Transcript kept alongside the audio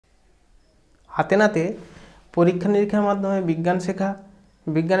হাতে নাতে পরীক্ষা নিরীক্ষার মাধ্যমে বিজ্ঞান শেখা,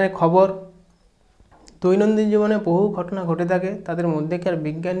 বিজ্ঞানের খবর, দৈনন্দিন জীবনে বহু ঘটনা ঘটে থাকে, তাদের মধ্যেকার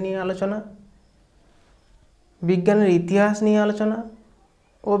বিজ্ঞান নিয়ে আলোচনা, বিজ্ঞানের ইতিহাস নিয়ে আলোচনা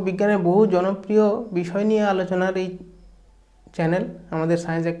ও বিজ্ঞানের বহু জনপ্রিয় বিষয় নিয়ে আলোচনার এই চ্যানেল আমাদের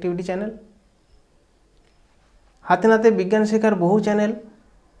সায়েন্স অ্যাক্টিভিটি চ্যানেল। হাতে নাতে বিজ্ঞান শেখার বহু চ্যানেল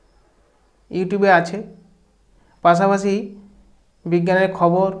ইউটিউবে আছে, পাশাপাশি বিজ্ঞানের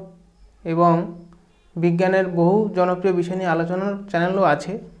খবর এবং বিজ্ঞানের বহু জনপ্রিয় বিষয় নিয়ে আলোচনার চ্যানেলও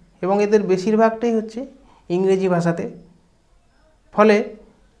আছে এবং এদের বেশিরভাগটাই হচ্ছে ইংরেজি ভাষাতে। ফলে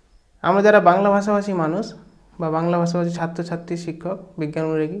আমরা যারা বাংলা ভাষাভাষী মানুষ বা বাংলা ভাষাভাষী ছাত্রছাত্রী, শিক্ষক, বিজ্ঞান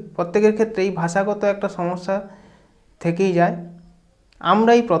অনুরাগী প্রত্যেকের ক্ষেত্রেই ভাষাগত একটা সমস্যা থেকেই যায়।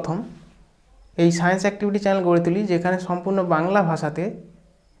 আমরাই প্রথম এই সায়েন্স অ্যাক্টিভিটি চ্যানেল গড়ে তুলি, যেখানে সম্পূর্ণ বাংলা ভাষাতে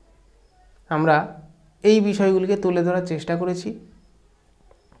আমরা এই বিষয়গুলিকে তুলে ধরার চেষ্টা করেছি।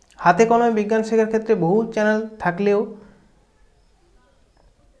 হাতে কলমে বিজ্ঞান শেখার ক্ষেত্রে বহু চ্যানেল থাকলেও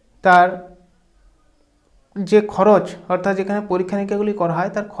তার যে খরচ, অর্থাৎ যেখানে পরীক্ষা নিরীক্ষাগুলি করা হয়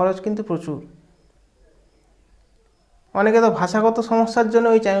তার খরচ কিন্তু প্রচুর। অনেকে তো ভাষাগত সমস্যার জন্য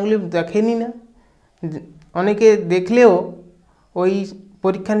ওই চ্যানেলগুলি দেখেনি না, অনেকে দেখলেও ওই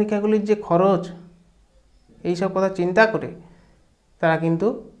পরীক্ষা নিরীক্ষাগুলির যে খরচ এইসব কথা চিন্তা করে তারা কিন্তু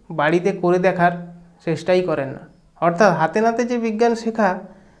বাড়িতে করে দেখার চেষ্টাই করেন না। অর্থাৎ হাতে নাতে যে বিজ্ঞান শেখা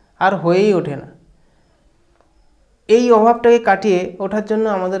আর হয়েই ওঠে না। এই অভাবটাকে কাটিয়ে ওঠার জন্য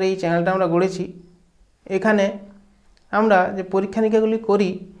আমাদের এই চ্যানেলটা আমরা গড়েছি। এখানে আমরা যে পরীক্ষা নিরীক্ষাগুলি করি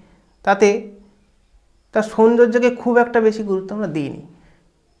তাতে তার সৌন্দর্যকে খুব একটা বেশি গুরুত্ব আমরা দিইনি।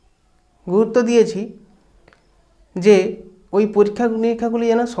 গুরুত্ব দিয়েছি যে ওই পরীক্ষা নিরীক্ষাগুলি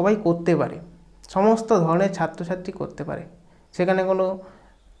যেন সবাই করতে পারে, সমস্ত ধরনের ছাত্রছাত্রী করতে পারে, সেখানে কোনো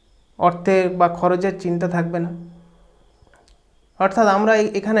অর্থের বা খরচের চিন্তা থাকবে না। অর্থাৎ আমরা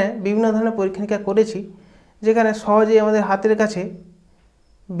এখানে বিভিন্ন ধরনের পরীক্ষা নিরীক্ষা করেছি, যেখানে সহজেই আমাদের হাতের কাছে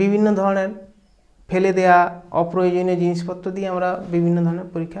বিভিন্ন ধরনের ফেলে দেয়া অপ্রয়োজনীয় জিনিসপত্র দিয়ে আমরা বিভিন্ন ধরনের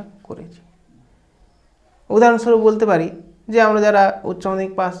পরীক্ষা করেছি। উদাহরণস্বরূপ বলতে পারি যে আমরা যারা উচ্চ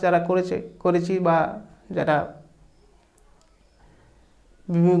মাধ্যমিক পাস যারা করেছি বা যারা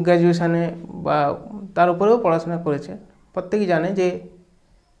গ্র্যাজুয়েশানে বা তার উপরেও পড়াশোনা করেছে, প্রত্যেকেই জানে যে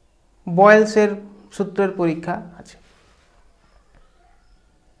বয়েলসের সূত্রের পরীক্ষা আছে।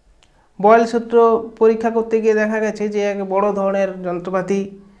 বয়েল সূত্র পরীক্ষা করতে গিয়ে দেখা গেছে যে এক বড় ধরনের যন্ত্রপাতি,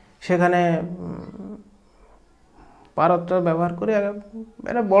 সেখানে পারদটা ব্যবহার করে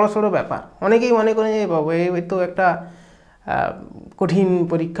একটা বড়সড় ব্যাপার। অনেকেই মনে করেন যে বাবা এই তো একটা কঠিন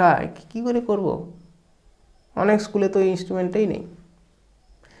পরীক্ষা, কী করে করব, অনেক স্কুলে তো ইনস্ট্রুমেন্টেই নেই।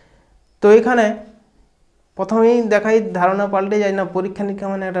 তো এখানে প্রথমেই দেখাই ধারণা পাল্টে যায় না, পরীক্ষা নিরীক্ষা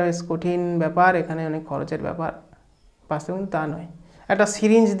মানে একটা বেশ কঠিন ব্যাপার, এখানে অনেক খরচের ব্যাপার। বাস্তবে কিন্তু তা নয়। একটা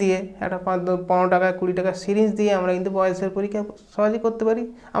সিরিঞ্জ দিয়ে, একটা 15 টাকা 20 টাকা সিরিঞ্জ দিয়ে আমরা কিন্তু বয়সের পরীক্ষা সহজেই করতে পারি।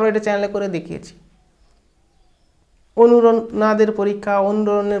 আমরা এটা চ্যানেলে করে দেখিয়েছি। অনুরণাদের পরীক্ষা,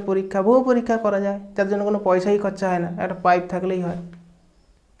 অনুরণনের পরীক্ষা, বহু পরীক্ষা করা যায়, যার জন্য কোনো পয়সাই খরচা হয় না, একটা পাইপ থাকলেই হয়।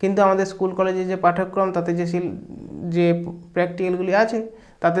 কিন্তু আমাদের স্কুল কলেজে যে পাঠ্যক্রম, তাতে যে প্র্যাকটিক্যালগুলি আছে,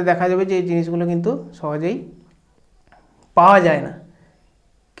 তাতে দেখা যাবে যে এই জিনিসগুলো কিন্তু সহজেই পাওয়া যায় না,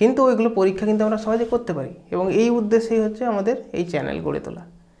 কিন্তু ওইগুলো পরীক্ষা কিন্তু আমরা সহজে করতে পারি। এবং এই উদ্দেশ্যেই হচ্ছে আমাদের এই চ্যানেল গড়ে তোলা।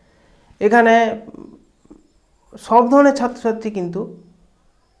 এখানে সব ধরনের ছাত্রছাত্রী কিন্তু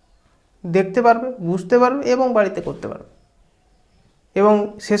দেখতে পারবে, বুঝতে পারবে এবং বাড়িতে করতে পারবে, এবং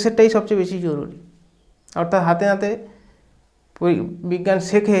শেষেরটাই সবচেয়ে বেশি জরুরি। অর্থাৎ হাতে হাতে বিজ্ঞান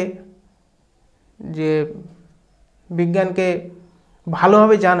শেখে যে বিজ্ঞানকে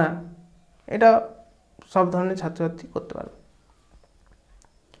ভালোভাবে জানা, এটা সব ধরনের ছাত্রছাত্রী করতে পারবে।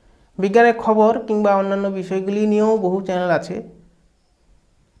 বিজ্ঞানের খবর কিংবা অন্যান্য বিষয়গুলি নিয়েও বহু চ্যানেল আছে,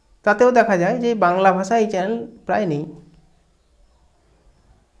 তাতেও দেখা যায় যে বাংলা ভাষা এই চ্যানেল প্রায় নেই।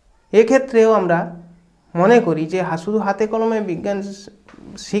 এক্ষেত্রেও আমরা মনে করি যে শুধু হাতে কলমে বিজ্ঞান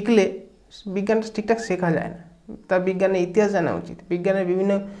শিখলে বিজ্ঞানটা ঠিকঠাক শেখা যায় না, তা বিজ্ঞানের ইতিহাস জানা উচিত, বিজ্ঞানের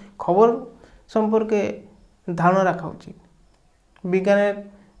বিভিন্ন খবর সম্পর্কে ধারণা রাখা উচিত, বিজ্ঞানের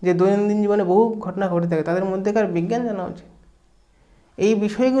যে দৈনন্দিন জীবনে বহু ঘটনা ঘটে থাকে তাদের মধ্যেকার বিজ্ঞান জানা উচিত। এই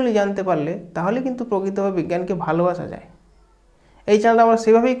বিষয়গুলি জানতে পারলে তাহলে কিন্তু প্রকৃতভাবে বিজ্ঞানকে ভালোবাসা যায়। এই চ্যানেলটা আমরা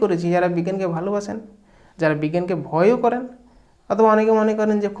সেভাবেই করেছি, যারা বিজ্ঞানকে ভালোবাসেন, যারা বিজ্ঞানকে ভয়ও করেন, অথবা অনেকে মনে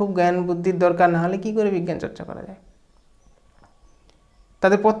করেন যে খুব জ্ঞান বুদ্ধির দরকার, না হলে কী করে বিজ্ঞান চর্চা করা যায়,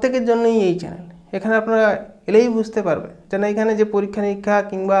 তাদের প্রত্যেকের জন্যই এই চ্যানেল। এখানে আপনারা এলেই বুঝতে পারবে যেন এখানে যে পরীক্ষা নিরীক্ষা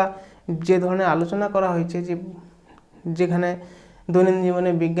কিংবা যে ধরনের আলোচনা করা হয়েছে, যেখানে দৈনন্দিন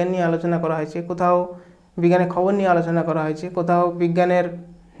জীবনে বিজ্ঞান নিয়ে আলোচনা করা হয়েছে, কোথাও বিজ্ঞানের খবর নিয়ে আলোচনা করা হয়েছে, কোথাও বিজ্ঞানের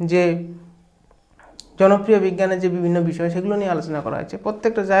যে জনপ্রিয় বিজ্ঞানের যে বিভিন্ন বিষয় সেগুলো নিয়ে আলোচনা করা হয়েছে।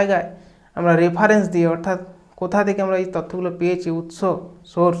 প্রত্যেকটা জায়গায় আমরা রেফারেন্স দিয়ে, অর্থাৎ কোথা থেকে আমরা এই তথ্যগুলো পেয়েছি, উৎস,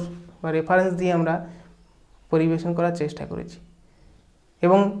 সোর্স বা রেফারেন্স দিয়ে আমরা পরিবেশন করার চেষ্টা করেছি।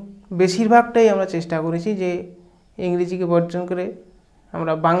 এবং বেশিরভাগটাই আমরা চেষ্টা করেছি যে ইংরেজিকে বর্জন করে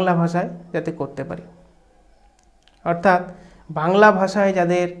আমরা বাংলা ভাষায় যাতে করতে পারি। অর্থাৎ বাংলা ভাষায়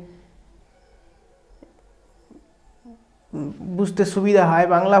যাদের বুঝতে সুবিধা হয়,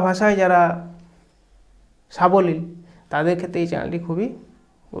 বাংলা ভাষায় যারা সাবলীল, তাদের ক্ষেত্রে এই চ্যানেলটি খুবই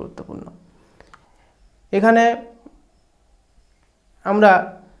গুরুত্বপূর্ণ। এখানে আমরা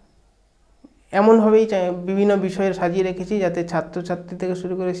এমনভাবেই বিভিন্ন বিষয়ে সাজিয়ে রেখেছি যাতে ছাত্রছাত্রী থেকে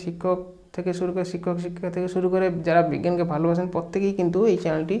শুরু করে শিক্ষক থেকে শুরু করে শিক্ষক শিক্ষিকা থেকে শুরু করে যারা বিজ্ঞানকে ভালোবাসেন প্রত্যেকেই কিন্তু এই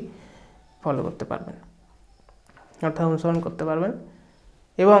চ্যানেলটি ফলো করতে পারবেন, অর্থাৎ অনুসরণ করতে পারবেন।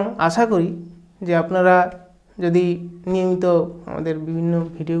 এবং আশা করি যে আপনারা যদি নিয়মিত আমাদের বিভিন্ন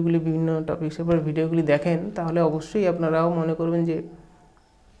ভিডিওগুলি, বিভিন্ন টপিক্সের উপর ভিডিওগুলি দেখেন, তাহলে অবশ্যই আপনারাও মনে করবেন যে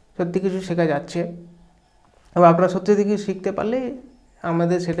সত্যি কিছু শেখা যাচ্ছে, এবং আপনারা সত্যি কিছু শিখতে পারলে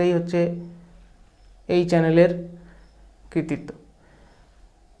আমাদের সেটাই হচ্ছে এই চ্যানেলের কৃতিত্ব।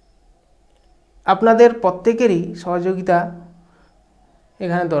 আপনাদের প্রত্যেকেরই সহযোগিতা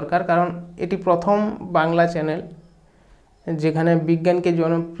এখানে দরকার, কারণ এটি প্রথম বাংলা চ্যানেল যেখানে বিজ্ঞানকে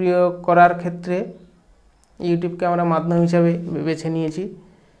জনপ্রিয় করার ক্ষেত্রে ইউটিউবকে আমরা মাধ্যম হিসাবে বেছে নিয়েছি।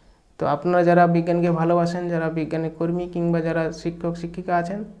 তো আপনারা যারা বিজ্ঞানকে ভালোবাসেন, যারা বিজ্ঞানের কর্মী কিংবা যারা শিক্ষক শিক্ষিকা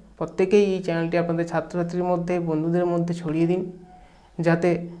আছেন, প্রত্যেকেই এই চ্যানেলটি আপনাদের ছাত্রছাত্রীর মধ্যে, বন্ধুদের মধ্যে ছড়িয়ে দিন, যাতে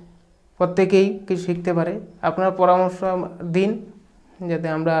প্রত্যেকেই কিছু শিখতে পারে। আপনারা পরামর্শ দিন যাতে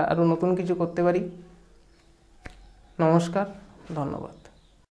আমরা আরও নতুন কিছু করতে পারি। নমস্কার, ধন্যবাদ।